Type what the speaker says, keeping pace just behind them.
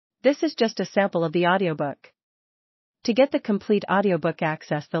This is just a sample of the audiobook. To get the complete audiobook,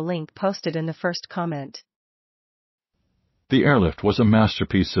 access the link posted in the first comment. The airlift was a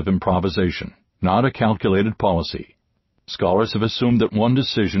masterpiece of improvisation, not a calculated policy. Scholars have assumed that one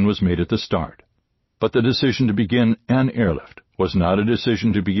decision was made at the start. But the decision to begin an airlift was not a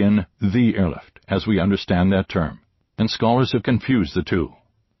decision to begin the airlift, as we understand that term, and scholars have confused the two.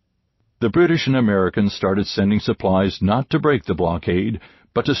 The British and Americans started sending supplies not to break the blockade,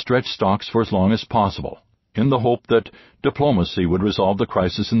 but to stretch stocks for as long as possible, in the hope that diplomacy would resolve the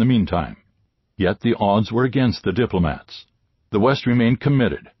crisis in the meantime. Yet the odds were against the diplomats. The West remained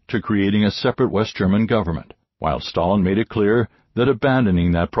committed to creating a separate West German government, while Stalin made it clear that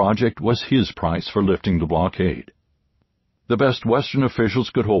abandoning that project was his price for lifting the blockade. The best Western officials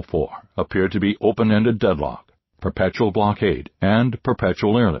could hope for appeared to be open-ended deadlock, perpetual blockade, and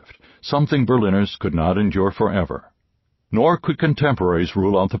perpetual airlift, something Berliners could not endure forever. Nor could contemporaries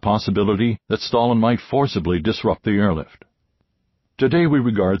rule out the possibility that Stalin might forcibly disrupt the airlift. Today we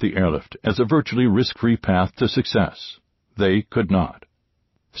regard the airlift as a virtually risk-free path to success. They could not.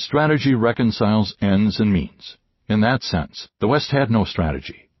 Strategy reconciles ends and means. In that sense, the West had no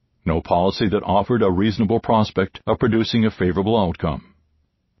strategy, no policy that offered a reasonable prospect of producing a favorable outcome.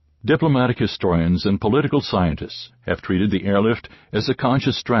 Diplomatic historians and political scientists have treated the airlift as a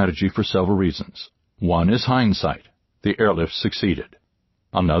conscious strategy for several reasons. One is hindsight. The airlift succeeded.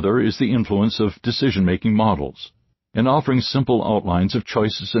 Another is the influence of decision-making models. In offering simple outlines of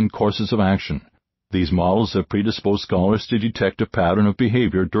choices and courses of action, these models have predisposed scholars to detect a pattern of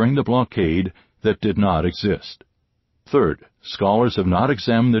behavior during the blockade that did not exist. Third, scholars have not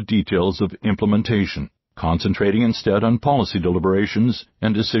examined the details of implementation, concentrating instead on policy deliberations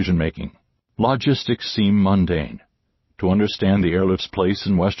and decision-making. Logistics seem mundane. To understand the airlift's place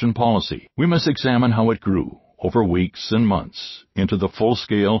in Western policy, we must examine how it grew, over weeks and months, into the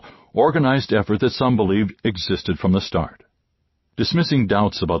full-scale, organized effort that some believed existed from the start. Dismissing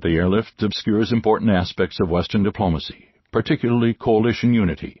doubts about the airlift obscures important aspects of Western diplomacy, particularly coalition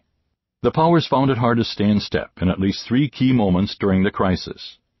unity. The powers found it hard to stay in step in at least three key moments during the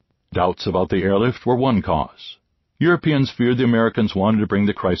crisis. Doubts about the airlift were one cause. Europeans feared the Americans wanted to bring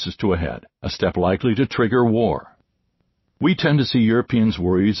the crisis to a head, a step likely to trigger war. We tend to see Europeans'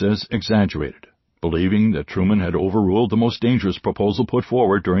 worries as exaggerated, believing that Truman had overruled the most dangerous proposal put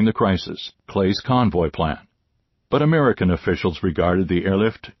forward during the crisis, Clay's convoy plan. But American officials regarded the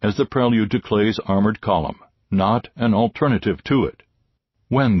airlift as the prelude to Clay's armored column, not an alternative to it.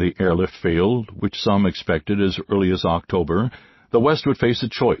 When the airlift failed, which some expected as early as October, the West would face a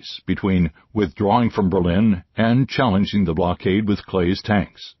choice between withdrawing from Berlin and challenging the blockade with Clay's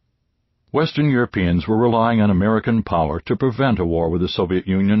tanks. Western Europeans were relying on American power to prevent a war with the Soviet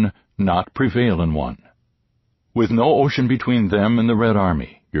Union, not prevail in one. With no ocean between them and the Red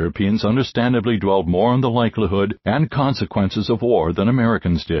Army, Europeans understandably dwelled more on the likelihood and consequences of war than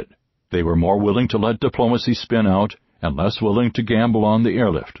Americans did. They were more willing to let diplomacy spin out and less willing to gamble on the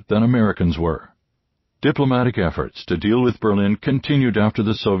airlift than Americans were. Diplomatic efforts to deal with Berlin continued after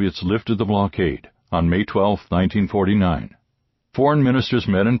the Soviets lifted the blockade on May 12, 1949. Foreign ministers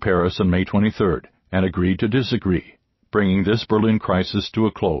met in Paris on May 23 and agreed to disagree, bringing this Berlin crisis to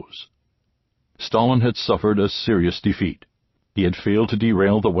a close. Stalin had suffered a serious defeat. He had failed to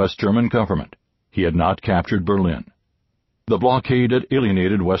derail the West German government. He had not captured Berlin. The blockade had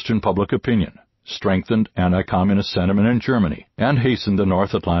alienated Western public opinion, strengthened anti-communist sentiment in Germany, and hastened the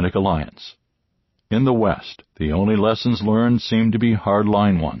North Atlantic Alliance. In the West, the only lessons learned seemed to be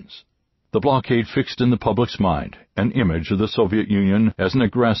hard-line ones. The blockade fixed in the public's mind an image of the Soviet Union as an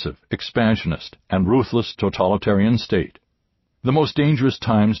aggressive, expansionist, and ruthless totalitarian state. The most dangerous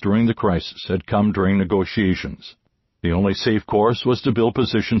times during the crisis had come during negotiations. The only safe course was to build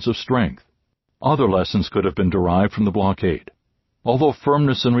positions of strength. Other lessons could have been derived from the blockade. Although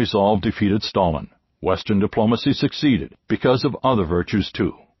firmness and resolve defeated Stalin, Western diplomacy succeeded because of other virtues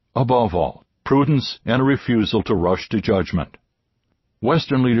too. Above all, prudence and a refusal to rush to judgment.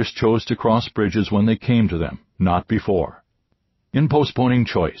 Western leaders chose to cross bridges when they came to them, not before. In postponing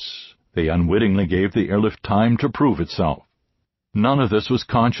choice, they unwittingly gave the airlift time to prove itself. None of this was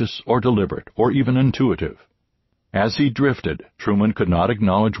conscious or deliberate or even intuitive. As he drifted, Truman could not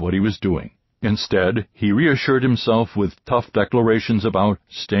acknowledge what he was doing. Instead, he reassured himself with tough declarations about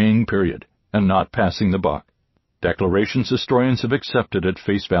staying period and not passing the buck. Declarations historians have accepted at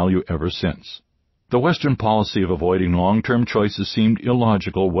face value ever since. The Western policy of avoiding long-term choices seemed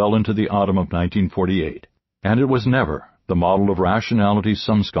illogical well into the autumn of 1948, and it was never the model of rationality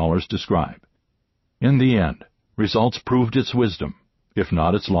some scholars describe. In the end, results proved its wisdom, if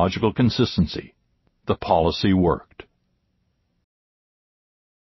not its logical consistency. The policy worked.